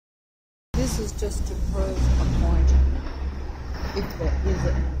this is just to prove a point, if there is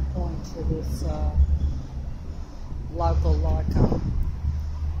any point to this local Leica.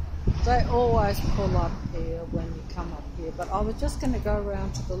 They always pull up here when you come up here, but I was just going to go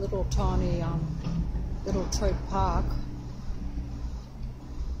around to the little tiny Little Treat Park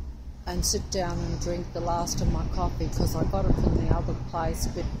and sit down and drink the last of my coffee, because I got it from the other place a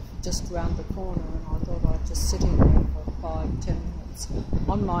bit just round the corner, and I thought I'd just sit in there for 5-10 minutes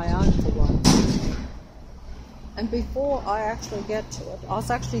on my own for once. And before I actually get to it, I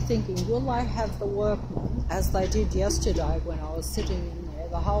was actually thinking, will they have the workmen, as they did yesterday when I was sitting in there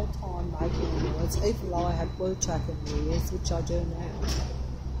the whole time making noise, even though I had blue tack in the ears, which I do now.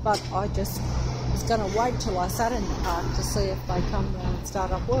 But I just was going to wait till I sat in the park to see if they come round and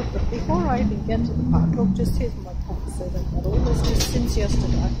start up work. But before I even get to the park, look, just here's my comfy seat. I've got all this just since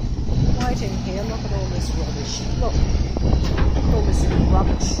yesterday. Waiting here, look at all this rubbish. Look at all this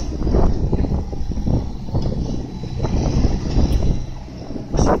rubbish.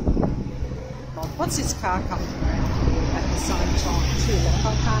 What's this car coming around here at the same time too? Like I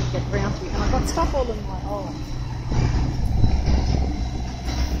can't get round here, and I've got stuff all in my eyes.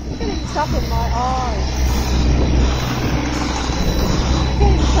 I'm getting stuff in my eyes. I'm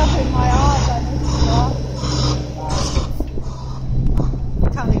getting stuff in my eyes. I need to I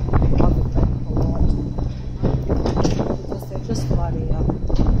can't even think of it because they're just bloody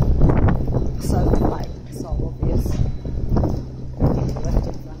so fake, so obvious.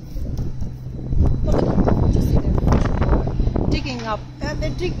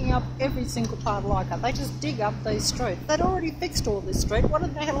 They're digging up every single part like that. They just dig up these streets. They'd already fixed all this street. What the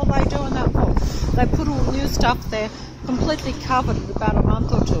hell are they doing that for? They put all new stuff there, completely covered it about a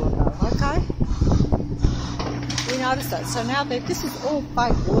month or two ago, okay? We noticed that. So now this is all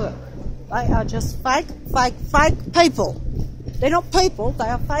fake work. They are just fake people. They're not people, they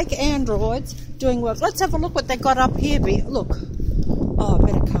are fake androids doing work. Let's have a look what they got up here. Look. Oh, I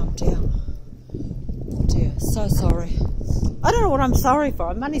better calm down. Oh dear, so sorry. I don't know what I'm sorry for.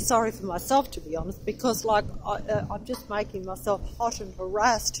 I'm only sorry for myself, to be honest, because like I'm just making myself hot and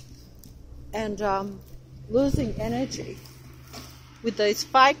harassed and losing energy with these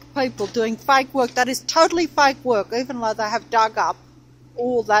fake people doing fake work. That is totally fake work, even though they have dug up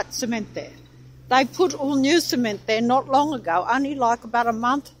all that cement there. They put all new cement there not long ago, only like about a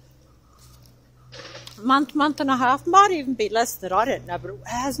month and a half, might even be less than, I don't know, but it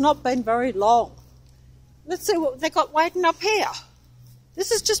has not been very long. Let's see what they got waiting up here.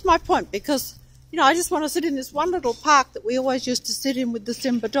 This is just my point, because, you know, I just want to sit in this one little park that we always used to sit in with the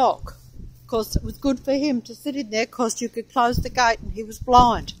Simba dog. Because it was good for him to sit in there because you could close the gate and he was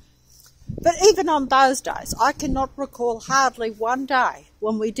blind. But even on those days, I cannot recall hardly one day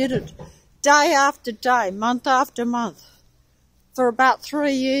when we did it, day after day, month after month, for about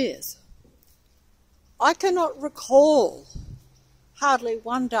 3 years. I cannot recall hardly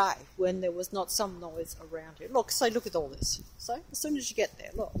one day when there was not some noise around here. Look at all this. So, as soon as you get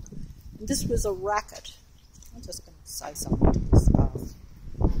there, look. And this was a racket. I'm just going to say something to this bus.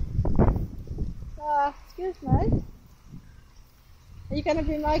 Excuse me. Are you going to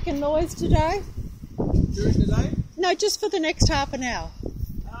be making noise today? During the day? No, just for the next half an hour.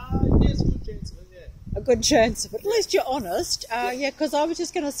 Yes, a good chance of it, yeah. A good chance of it. At least you're honest. Yeah, because I was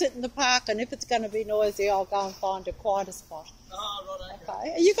just going to sit in the park, and if it's going to be noisy, I'll go and find a quieter spot. Oh, right,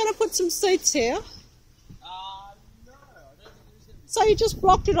 Okay. Are you going to put some seats here? No, I don't think there's any. So you just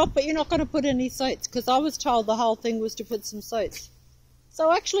blocked it off, but you're not going to put any seats? Because I was told the whole thing was to put some seats.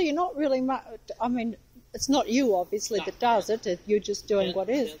 So actually, you're not really much. I mean, it's not you, obviously, that does it. You're just doing what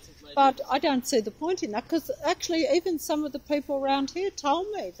is. But I don't see the point in that, because actually even some of the people around here told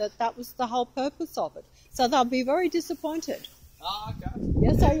me that that was the whole purpose of it. So they'll be very disappointed. Oh, okay.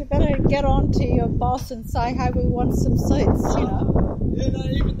 Yeah, so you better get on to your boss and say, hey, we want some seats, you know. Yeah, no,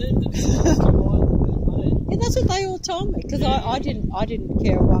 even then, Yeah, that's what they all told me, because I didn't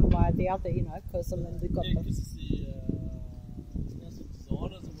care one way or the other, you know, because I mean, we've got because it's the council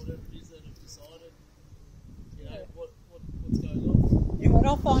designers or whatever it is that have decided, you know, what's going on. Anyway,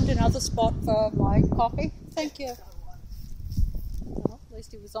 I'll find another spot for my coffee. Thank you. Well, at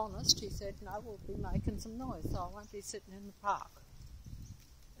least he was honest. He said, no, we'll be making some noise, so I won't be sitting in the park.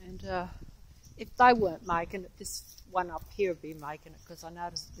 And if they weren't making it, this one up here would be making it, because I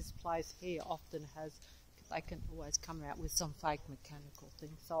noticed this place here often has, they can always come out with some fake mechanical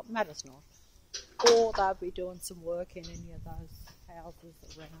thing, so it matters not. Or they'll be doing some work in any of those houses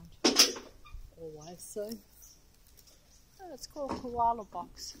around. Always see. Oh, it's called Koala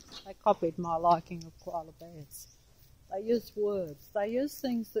Box. They copied my liking of koala bears. They use words. They use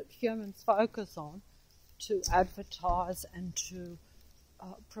things that humans focus on to advertise and to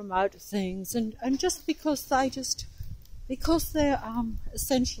promote things, and just because they're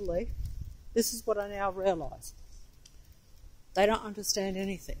essentially, this is what I now realise, they don't understand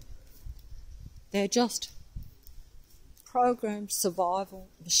anything. They're just programmed survival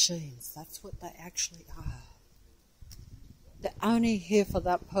machines. That's what they actually are. They're only here for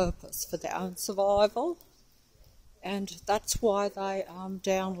that purpose, for their own survival, and that's why they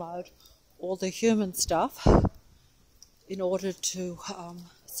download all the human stuff in order to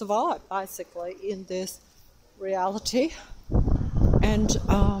survive, basically, in this reality, and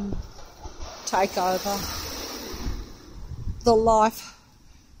take over the life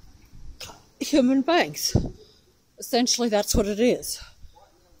human beings. Essentially, that's what it is.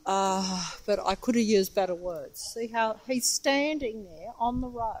 But I could have used better words. See how he's standing there on the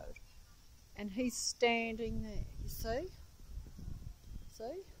road, and he's standing there, you see?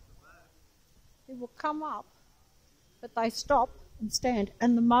 See? He will come up, but they stop and stand,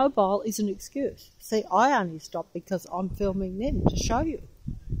 and the mobile is an excuse. See, I only stop because I'm filming them to show you.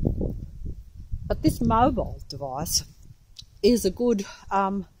 But this mobile device is a good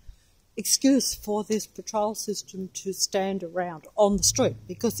excuse for this patrol system to stand around on the street,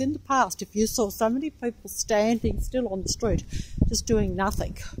 because in the past, if you saw so many people standing still on the street, just doing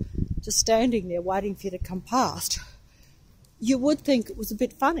nothing, just standing there waiting for you to come past, you would think it was a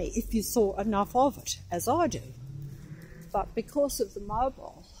bit funny if you saw enough of it, as I do. But because of the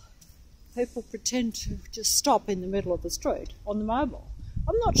mobile, people pretend to just stop in the middle of the street on the mobile.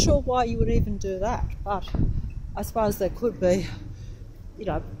 I'm not sure why you would even do that, but I suppose there could be. You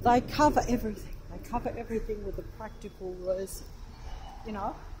know, they cover everything. They cover everything with a practical reason. You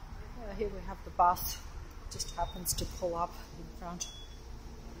know, here we have the bus, just happens to pull up in front.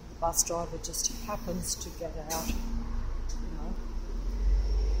 The bus driver just happens to get out. You know,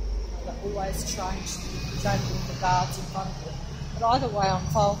 they're always changing the guards in front of them. But either way, I'm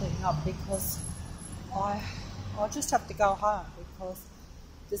folding up because I just have to go home because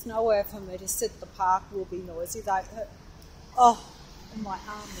there's nowhere for me to sit. The park will be noisy. And my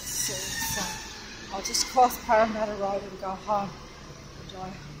arm is sore, so I'll just cross Parramatta Road and go home.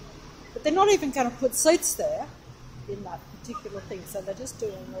 But they're not even going to put seats there in that particular thing, so they're just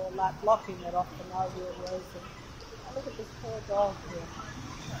doing all that, blocking it off for no real reason. Oh, look at this poor dog here.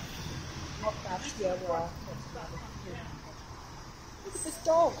 Not that, yeah, well, look at this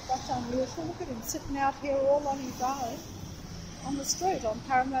dog, that's unusual. Look at him sitting out here all on his own on the street on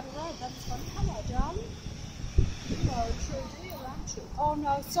Parramatta Road. That's funny. Hello, darling. Hello, true dear, aren't you? Oh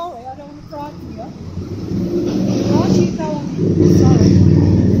no, sorry, I don't want to frighten you. Right, you go on. Sorry.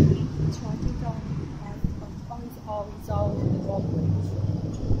 That's right, you go on. He's old and wobbly.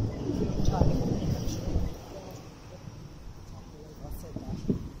 I can't believe I said that.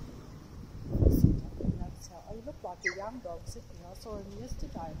 Oh, you look like a young dog sitting there. I saw him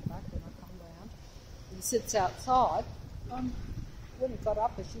yesterday, in fact, when I come round. He sits outside. When he got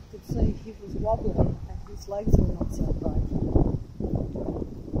up, as you could see, he was wobbling and his legs were not so great.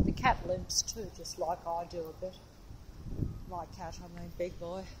 The cat limps too, just like I do a bit. My cat, I mean, big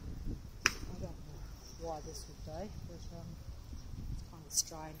boy. I don't know why this would be, but it's kind of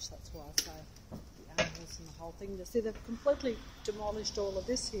strange. That's why I say the animals and the whole thing. You see, they've completely demolished all of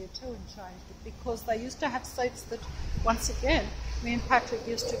this here too and changed it, because they used to have seats that, once again, me and Patrick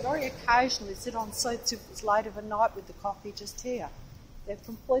used to very occasionally sit on seats if it was late of a night with the coffee just here. They've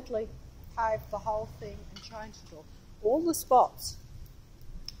completely paved the whole thing and changed it all. All the spots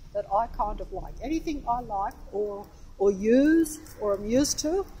that I kind of like, anything I like or use or am used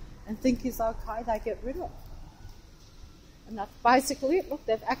to and think is okay, they get rid of. And that's basically it. Look,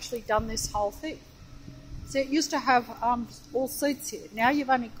 they've actually done this whole thing. See, it used to have all seats here. Now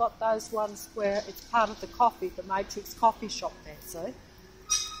you've only got those ones where it's part of the coffee, the Matrix coffee shop there, see?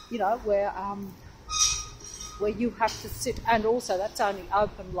 You know, where you have to sit, and also that's only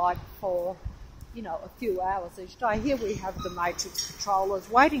open like for, you know, a few hours each day. Here we have the Matrix patrollers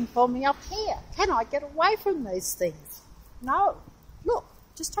waiting for me up here. Can I get away from these things? No. Look,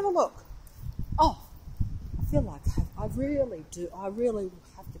 just have a look. Oh, I feel like I really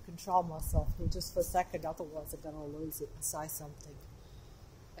have to control myself here just for a second, otherwise I'm going to lose it and say something.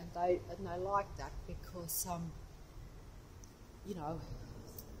 And they like that because, you know.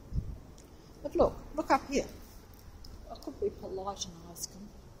 But look up here. I could be polite and ask them.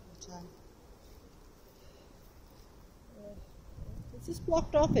 But, is this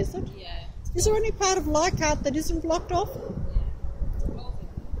blocked off, is it? Yeah. Is there any part of Leichhardt that isn't blocked off? Yeah.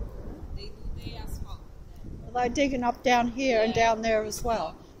 They do the asphalt. Are they digging up down here and down there as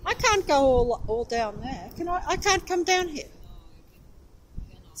well? I can't go all down there. Can I? I can't come down here. No, you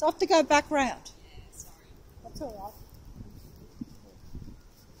cannot. So I have to go back round. Yeah, sorry. That's all right.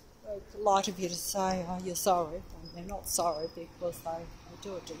 polite of you to say, oh, you're sorry. And they're not sorry because they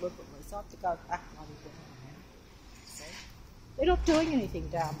do it deliberately. So I have to go back bloody down there. See? They're not doing anything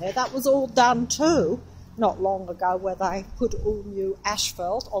down there. That was all done too not long ago where they put all new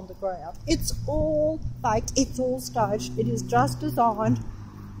asphalt on the ground. It's all fake. It's all staged. It is just designed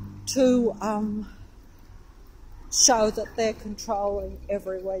to show that they're controlling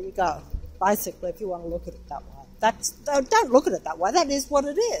everywhere you go. Basically, if you want to look at it that way. Don't look at it that way. That is what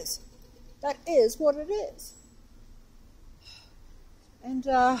it is. That is what it is. And,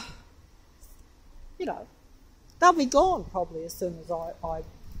 you know, they'll be gone probably as soon as I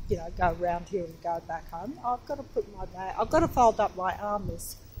you know, go round here and go back home. I've got to put my bag, I've got to fold up my arm.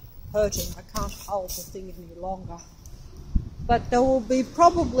 Is hurting. I can't hold the thing any longer. But there will be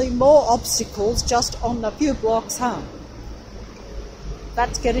probably more obstacles just on the few blocks home.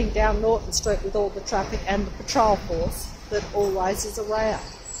 That's getting down Norton Street with all the traffic and the patrol force that always is around.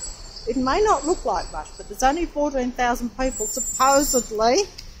 It may not look like much, but there's only 14,000 people supposedly,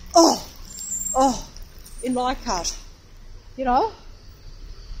 in Leichhardt, you know.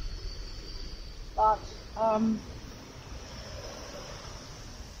 But,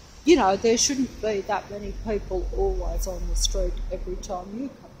 you know, there shouldn't be that many people always on the street every time you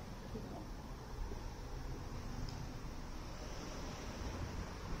come.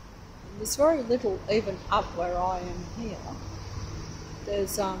 There's very little even up where I am here.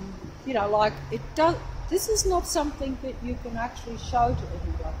 There's, you know, like it does. This is not something that you can actually show to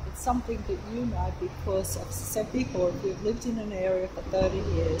everyone. It's something that you know because, as I said before, if you've lived in an area for 30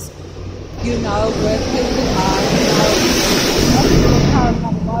 years, you know where people are.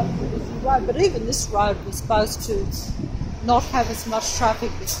 You know, but even this road was supposed to not have as much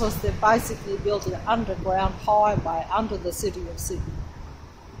traffic because they're basically built an underground highway under the city of Sydney.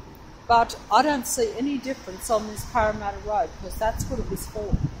 But I don't see any difference on this Parramatta Road because that's what it was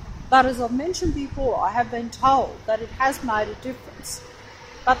for. But as I've mentioned before, I have been told that it has made a difference.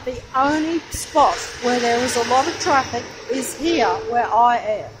 But the only spot where there is a lot of traffic is here where I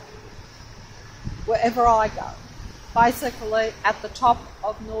am, wherever I go. Basically at the top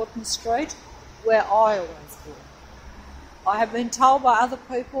of Norton Street where I always go. I have been told by other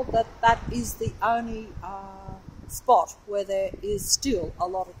people that that is the only spot where there is still a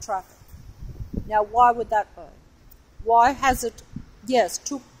lot of traffic. Now, why would that be? Why has it, yes,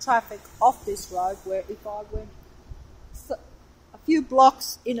 took traffic off this road where if I went a few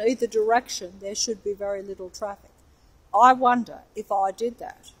blocks in either direction, there should be very little traffic. I wonder if I did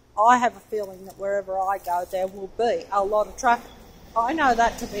that. I have a feeling that wherever I go, there will be a lot of traffic. I know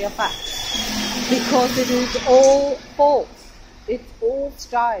that to be a fact because it is all false. It's all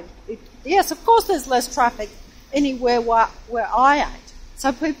staged. Yes, of course there's less traffic anywhere where I ain't.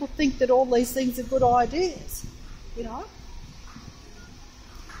 So people think that all these things are good ideas, you know.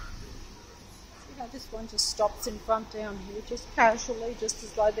 You know, this one just stops in front down here, just casually, just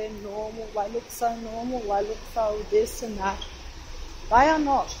as though they're normal. They look so normal, they look so this and that. They are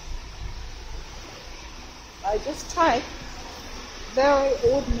not. They just take very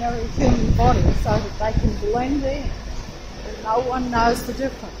ordinary human bodies so that they can blend in and no one knows the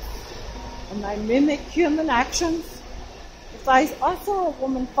difference. And they mimic human actions. I saw a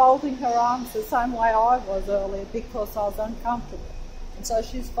woman folding her arms the same way I was earlier because I was uncomfortable. And so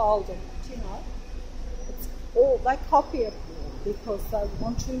she's folding it, you know. It's all, they copy it because they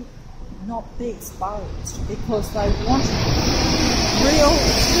want to not be exposed, because they want real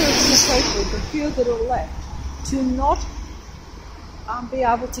spiritual people, the few that are left, to not be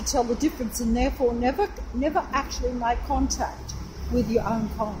able to tell the difference and therefore never actually make contact with your own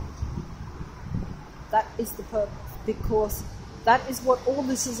kind. That is the purpose, because that is what all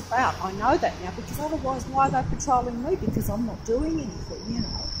this is about. I know that now, because otherwise why are they patrolling me? Because I'm not doing anything, you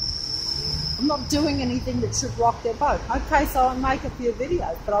know. I'm not doing anything that should rock their boat. Okay, so I make a few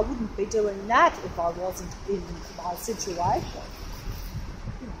videos, but I wouldn't be doing that if I wasn't in my situation.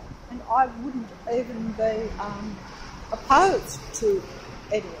 You know, and I wouldn't even be opposed to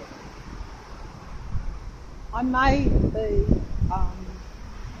any of it. I may be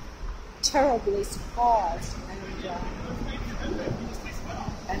terribly surprised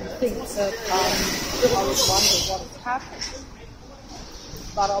and think that I would wonder what has happened.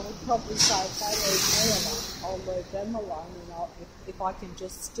 But I would probably say if they leave me alone, I'll leave them alone, and if I can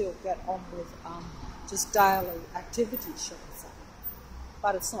just still get on with just daily activities, shall I say.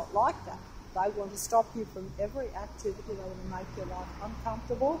 But it's not like that. They want to stop you from every activity. They want to make your life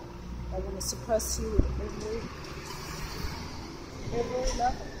uncomfortable. They want to suppress you at every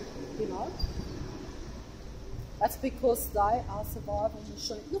level, you know. That's because they are survival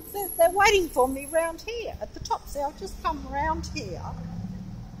machines. Look, they're waiting for me round here at the top. See, I've just come round here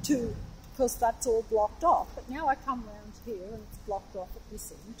because that's all blocked off. But now I come round here and it's blocked off at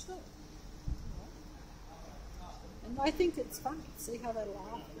this end too. And I think it's funny. See how they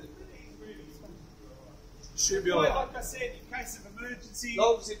laugh? Should be alright. Like I said, in case of emergency,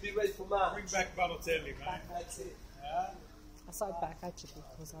 Obviously, be ready for March. bring back Balotelli, mate. That's it. I say back actually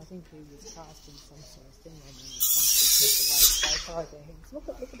because I think he was casting some sort of thing on them or something because the way they throw their hands. Look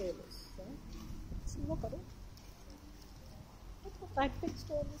at all this. See, look at it. Look what they fixed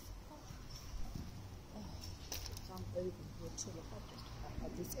all this. Oh, it's uneven here too. Look, I just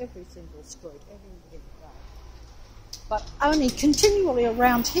had this every single street, every road. But only continually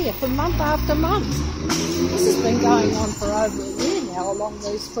around here for month after month. This has been going on for over a year now along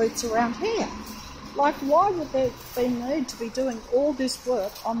these streets around here. Like, why would there be need to be doing all this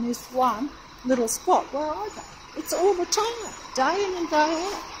work on this one little spot? Where are they? It's all the time, day in and day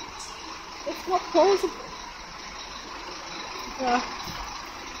out. It's not plausible.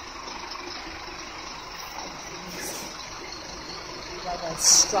 They're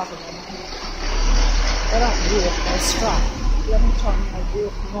struggling on here. They don't walk, they strut. The only time they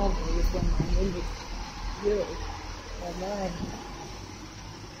walk normally is when they need you or land.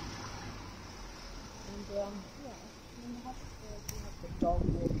 And you have the dog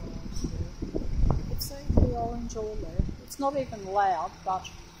walking around here. You can see the orange all there. It's not even loud, but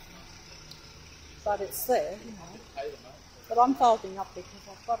it's there, you know. But I'm folding up because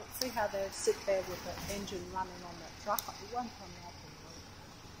I've got to see how they sit there with the engine running on that truck. It won't come out anymore.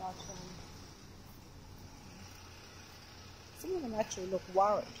 But some of them actually look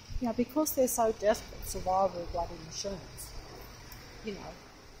worried, you know, because they're so desperate, survival bloody machines, you know,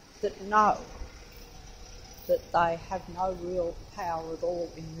 that know that they have no real power at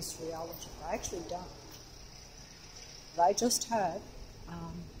all in this reality. They actually don't. They just have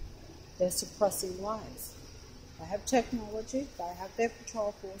their suppressing ways. They have technology, they have their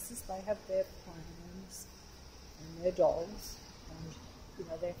patrol forces, they have their planes and their dogs, and, you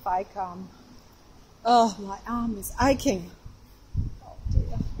know, their fake oh, my arm is aching. Oh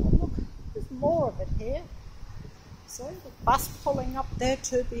dear, oh, look, there's more of it here. See, the bus pulling up there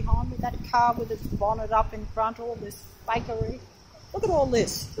too behind me, that car with its bonnet up in front, all this fakery. Look at all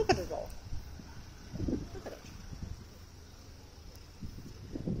this, look at it all. Look at it.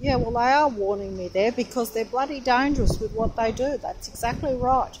 Yeah, well, they are warning me there because they're bloody dangerous with what they do. That's exactly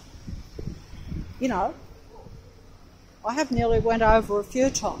right. You know, I have nearly went over a few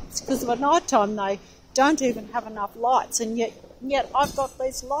times because at night time they don't even have enough lights, and yet I've got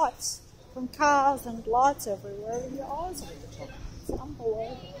these lights from cars and lights everywhere, and your eyes are at the top. It's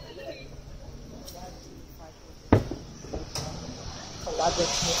unbelievable.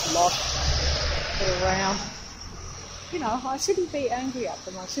 Collaborative lot put around. You know, I shouldn't be angry at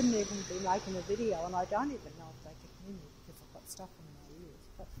them. I shouldn't even be making a video, and I don't even know if they can hear me because I've got stuff in my ears.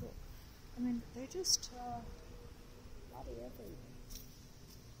 But look, I mean, they're just bloody everywhere.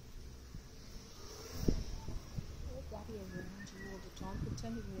 They're bloody around you all the time,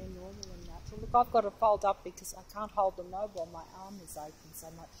 pretending they're normal and natural. Look, I've got to fold up because I can't hold them mobile. My arm is aching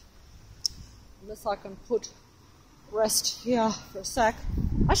so much. Unless I can rest here for a sec.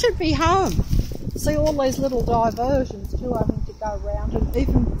 I should be home. See all these little diversions too, having to go around and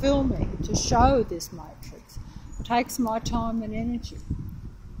even filming to show this matrix. It takes my time and energy.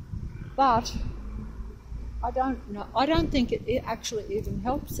 But I don't know. I don't think it actually even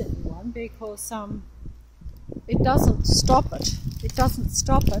helps anyone because it doesn't stop it. It doesn't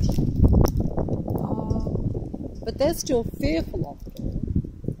stop it. But they're still fearful of it all,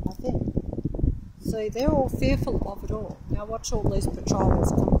 I think. See, they're all fearful of it all. Now watch all these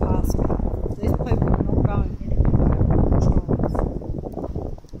patrols come past me. These people are not going anywhere on patrols.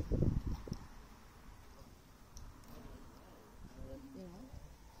 You know,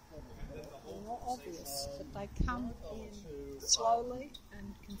 they're not obvious, but they come in slowly and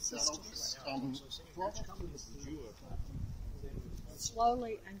consistently.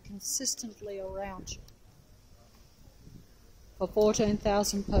 Slowly and consistently around you. For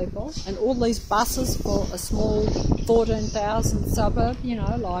 14,000 people, and all these buses for a small 14,000 suburb, you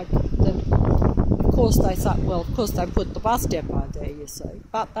know, like of course they put the bus depot there, you see,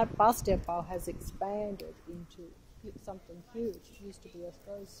 but that bus depot has expanded into something huge. It used to be a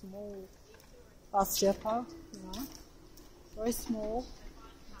very small bus depot, you know, very small.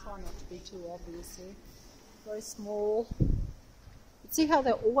 I try not to be too obvious here. Very small. But see how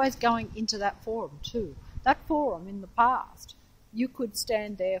they're always going into that forum too. That forum in the past, you could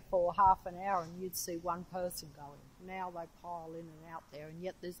stand there for half an hour and you'd see one person going. Now they pile in and out there, and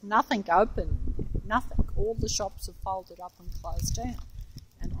yet there's nothing open in there. Nothing. All the shops are folded up and closed down.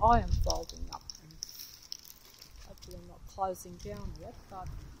 And I am folding up and hopefully not closing down yet, but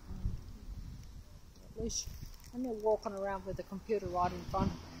at least when they're walking around with a computer right in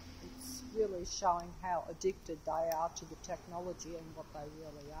front of them, it's really showing how addicted they are to the technology and what they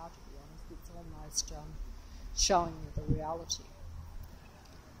really are, to be honest. It's almost showing you the reality.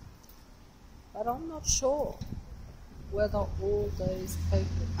 But I'm not sure whether all these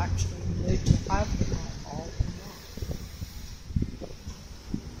people actually need to have the mobile or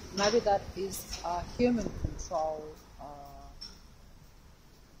not. Maybe that is a human control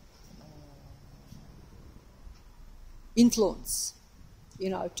influence, you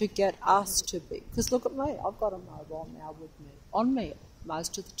know, to get us to be. Because look at me, I've got a mobile now with me, on me,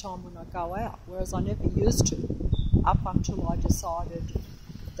 most of the time when I go out, whereas I never used to, up until I decided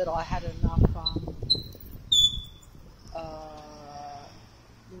that I had enough,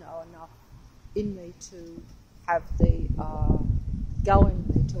 enough in me to have the go in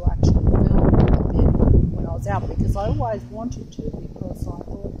me to actually film when I was out, because I always wanted to, because I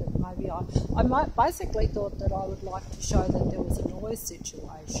thought that maybe I basically thought that I would like to show that there was a noise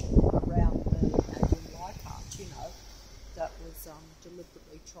situation around me and in Leichhardt, you know, that was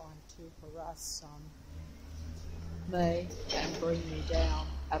deliberately trying to harass me and bring me down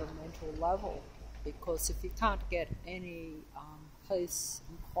at a mental level, because if you can't get any peace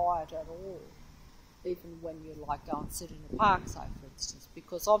and quiet at all, even when you like go and sit in a park, say for instance,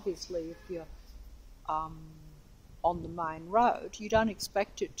 because obviously if you're on the main road, you don't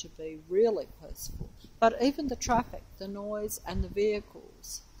expect it to be really peaceful. But even the traffic, the noise and the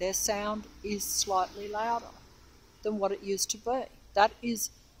vehicles, their sound is slightly louder than what it used to be. That is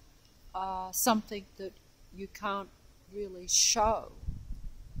something that you can't really show.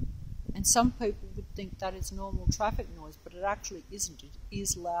 And some people would think that is normal traffic noise, but it actually isn't. It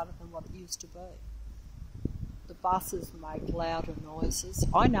is louder than what it used to be. The buses make louder noises.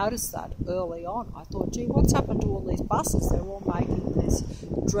 I noticed that early on. I thought, gee, what's happened to all these buses? They're all making these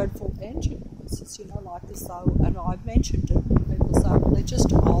dreadful engine noises, you know, like as though, and I mentioned it, and people say, well, they're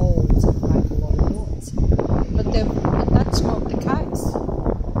just old and make a lot of noise. But that's not the case.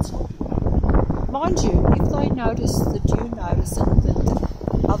 It's not. Mind you, if they notice that you notice it, that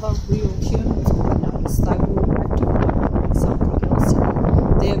other real humans will notice, they will rectify it with something else.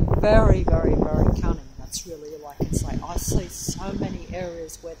 They're very, very, very cunning. That's really all I can say. I see so many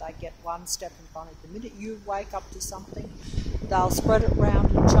areas where they get one step in front of you. The minute you wake up to something, they'll spread it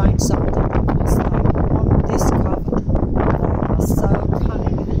round and change something because they want this covered. They are so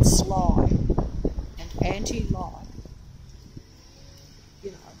cunning and sly and anti-life,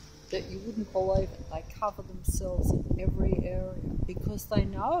 you know, that you wouldn't believe it. They cover themselves in every area because they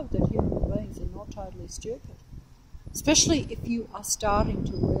know that human beings are not totally stupid. Especially if you are starting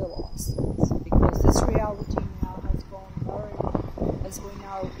to realise this, because this reality now has gone very, as we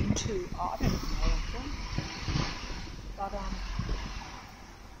know, into, I don't know, but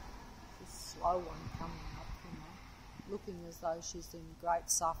this slow one coming up, you know, looking as though she's in great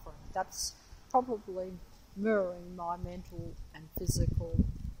suffering. That's probably mirroring my mental and physical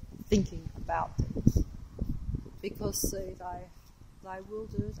thinking about things, because see, they will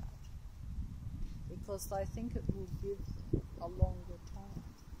do that. Because they think it will give them a longer time,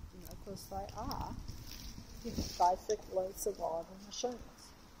 you know, because they are, you know, basically survival machines.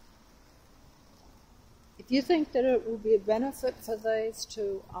 If you think that it will be a benefit for these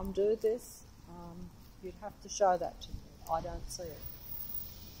to undo this, you'd have to show that to me. I don't see it.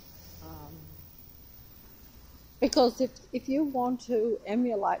 Because if you want to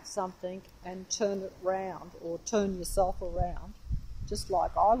emulate something and turn it round, or turn yourself around, just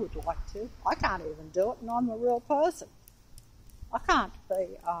like I would like to. I can't even do it, and I'm a real person. I can't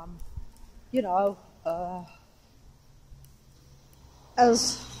be, I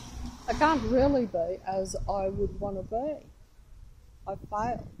can't really be as I would want to be. I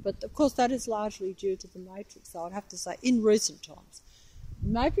fail. But of course that is largely due to the Matrix, so I'd have to say in recent times.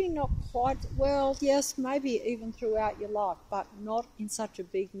 Maybe not quite, well, yes, maybe even throughout your life, but not in such a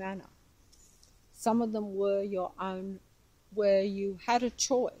big manner. Some of them were your own, where you had a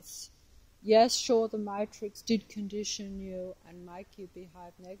choice. Yes, sure, the Matrix did condition you and make you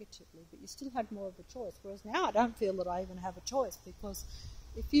behave negatively, but you still had more of a choice. Whereas now I don't feel that I even have a choice, because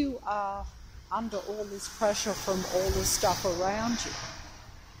if you are under all this pressure from all this stuff around you,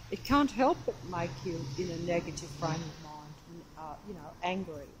 it can't help but make you in a negative frame of mind,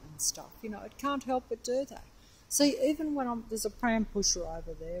 angry and stuff. It can't help but do that. See, even when there's a pram pusher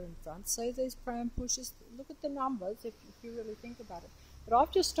over there in front, see these pram pushers, look at the numbers if you really think about it. But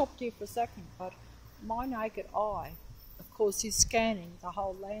I've just stopped here for a second, but my naked eye, of course, is scanning the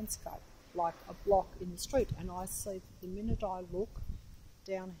whole landscape like a block in the street, and I see that the minute I look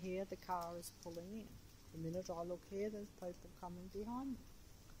down here, the car is pulling in. The minute I look here, there's people coming behind me.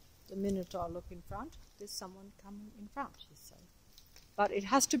 The minute I look in front, there's someone coming in front, you see. But it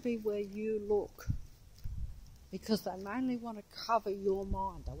has to be where you look, because they mainly want to cover your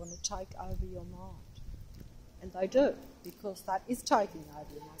mind. They want to take over your mind. And they do, because that is taking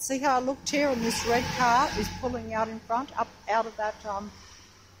over your mind. See how I looked here and this red car is pulling out in front, up out of that,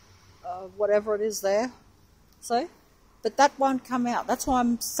 whatever it is there. See? But that won't come out. That's why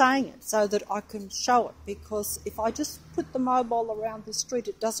I'm saying it, so that I can show it. Because if I just put the mobile around the street,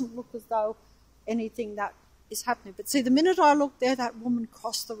 it doesn't look as though anything that is happening. But see, the minute I look there, that woman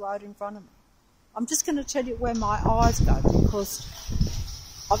crossed the road in front of me. I'm just going to tell you where my eyes go, because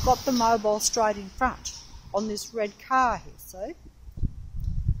I've got the mobile straight in front on this red car here, see?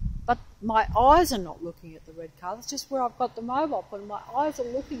 But my eyes are not looking at the red car. That's just where I've got the mobile put. My eyes are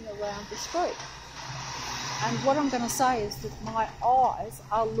looking around the street. And what I'm going to say is that my eyes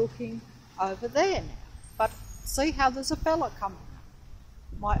are looking over there now. But see how there's a fella coming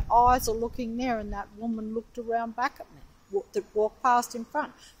up. My eyes are looking there, and that woman looked around back at me that walked past in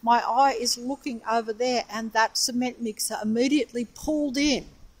front. My eye is looking over there, and that cement mixer immediately pulled in,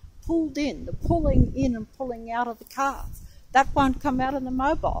 the pulling in and pulling out of the car. That won't come out of the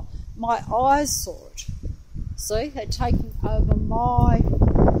mobile. My eyes saw it. See, they're taking over my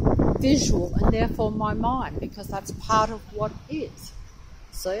visual and therefore my mind, because that's part of what is.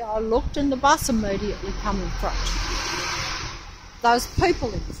 See, I looked and the bus immediately come in front. Those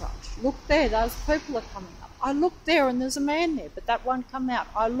people in front. Look there, those people are coming up. I look there and there's a man there, but that won't come out.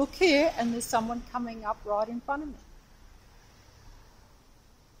 I look here and there's someone coming up right in front of me.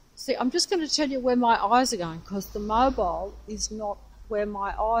 See, I'm just going to tell you where my eyes are going, because the mobile is not where my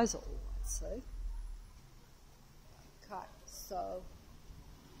eyes are always, see? Okay, so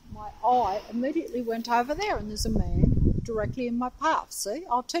my eye immediately went over there and there's a man directly in my path, see?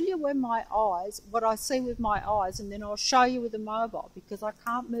 I'll tell you where my eyes, what I see with my eyes, and then I'll show you with the mobile, because I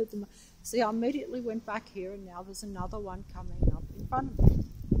can't move them. See, I immediately went back here and now there's another one coming up in front of me.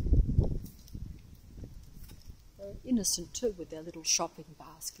 They're innocent too with their little shopping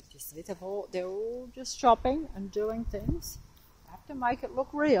basket, you see. They're all just shopping and doing things. They have to make it look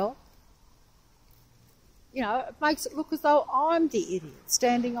real. You know, it makes it look as though I'm the idiot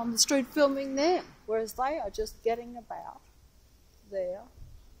standing on the street filming them, whereas they are just getting about their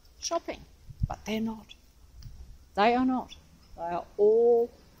shopping. But they're not. They are not. They are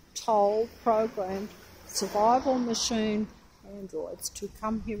all told, programmed, survival machine androids to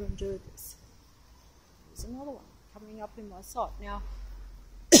come here and do this. There's another one coming up in my sight. Now,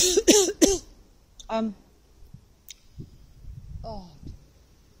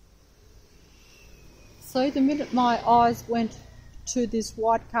 so the minute my eyes went to this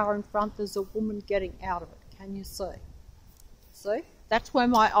white car in front, there's a woman getting out of it. Can you see? See? That's where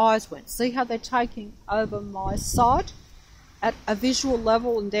my eyes went. See how they're taking over my sight at a visual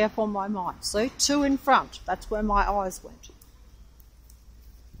level and therefore my mind. See? 2 in front. That's where my eyes went.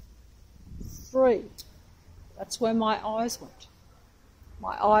 3. That's where my eyes went.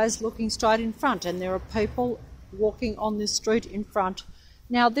 My eyes looking straight in front, and there are people walking on this street in front.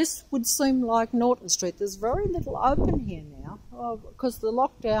 Now, this would seem like Norton Street. There's very little open here now because the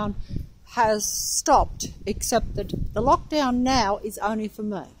lockdown has stopped, except that the lockdown now is only for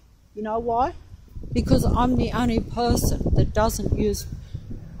me. You know why? Because I'm the only person that doesn't use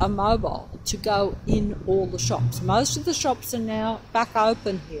a mobile to go in all the shops. Most of the shops are now back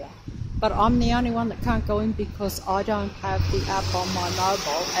open here, but I'm the only one that can't go in because I don't have the app on my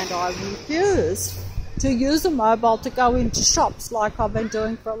mobile, and I refuse to use a mobile to go into shops like I've been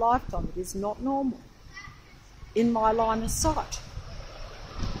doing for a lifetime. It is not normal. In my line of sight.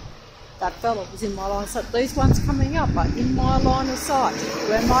 That fella was in my line of sight. These ones coming up are in my line of sight,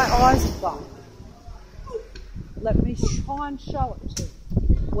 where my eyes have gone. Let me try and show it to you.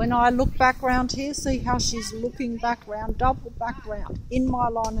 When I look back round here, see how she's looking back round, double back round, in my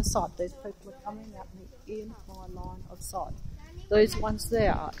line of sight. These people are coming at me in my line of sight. These ones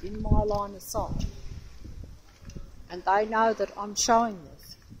there are in my line of sight. And they know that I'm showing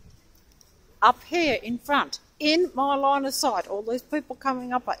this. Up here in front, in my line of sight, all these people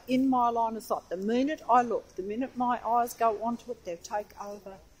coming up are in my line of sight. The minute I look, the minute my eyes go onto it, they take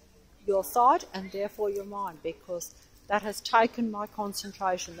over your sight and therefore your mind, because that has taken my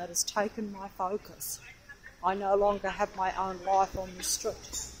concentration, that has taken my focus. I no longer have my own life on the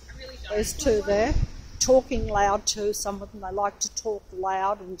street. There's 2 there, talking loud too. Some of them, they like to talk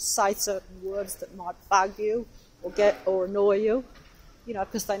loud and say certain words that might bug you or annoy you, you know,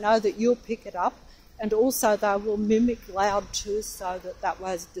 because they know that you'll pick it up. And also they will mimic loud too, so that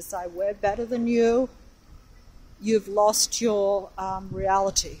way to say, we're better than you, you've lost your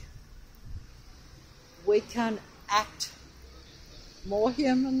reality. We can act More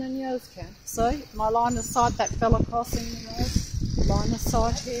human than yours can. See, my line of sight, that fella crossing the road, line of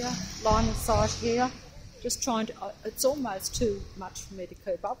sight here, line of sight here. Just trying to, it's almost too much for me to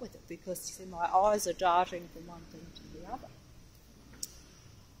keep up with it because, see, my eyes are darting from one thing to the other.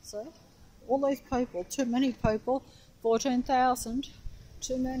 See, all these people, too many people, 14,000,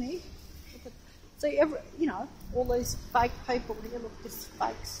 too many. See, all these fake people here, look, this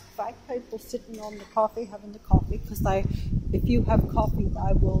fake people sitting on the coffee, having the coffee, because if you have coffee,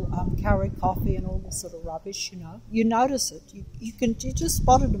 they will carry coffee and all this sort of rubbish, You notice it. You just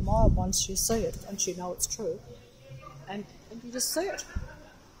spot it a mile once you see it, once you know it's true. And you just see it.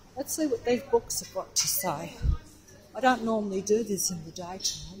 Let's see what these books have got to say. I don't normally do this in the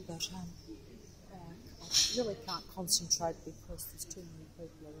daytime, but I really can't concentrate because there's too many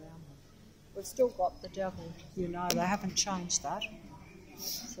people around me. We've still got the devil, they haven't changed that.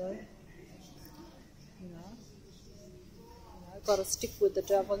 So, got to stick with the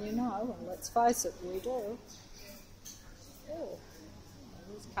devil, and let's face it, we do. Oh,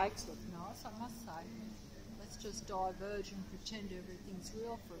 these cakes look nice, I must say. Let's just diverge and pretend everything's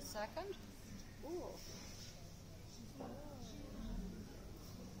real for a second. Oh.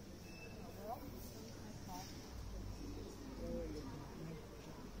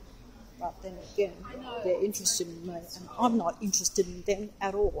 But then again, they're interested in me, and I'm not interested in them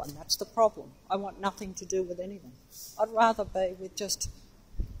at all, and that's the problem. I want nothing to do with anything. I'd rather be with just,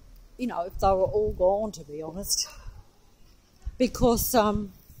 if they were all gone, to be honest. Because, to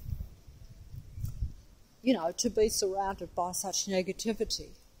be surrounded by such negativity,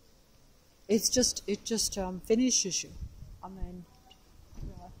 it just finishes you. I mean,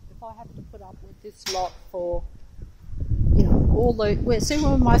 if I have to put up with this lot for... see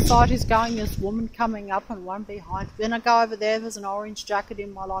where my sight is going, this woman coming up and one behind. Then I go over there's an orange jacket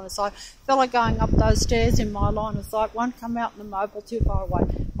in my line of sight. Fella going up those stairs in my line of sight. One come out in the mobile too far away.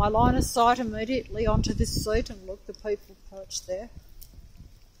 My line of sight immediately onto this seat, and look, the people perched there.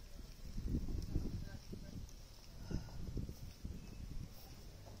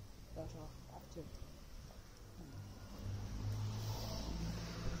 But I have to...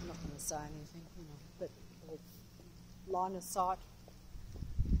 I'm not going to say anything, but... Line of sight,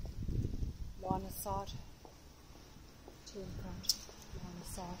 two in front, line of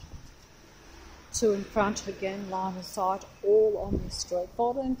sight, two in front again, line of sight, all on this street.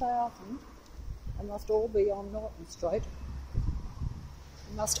 14,000, they must all be on Norton Street.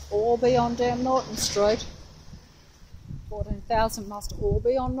 They must all be on damn Norton Street. 14,000 must all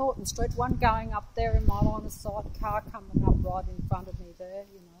be on Norton Street. One going up there in my line of sight, car coming up right in front of me there,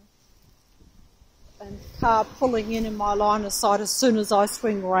 and car pulling in my line of sight as soon as I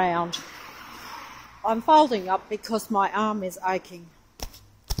swing round. I'm folding up because my arm is aching.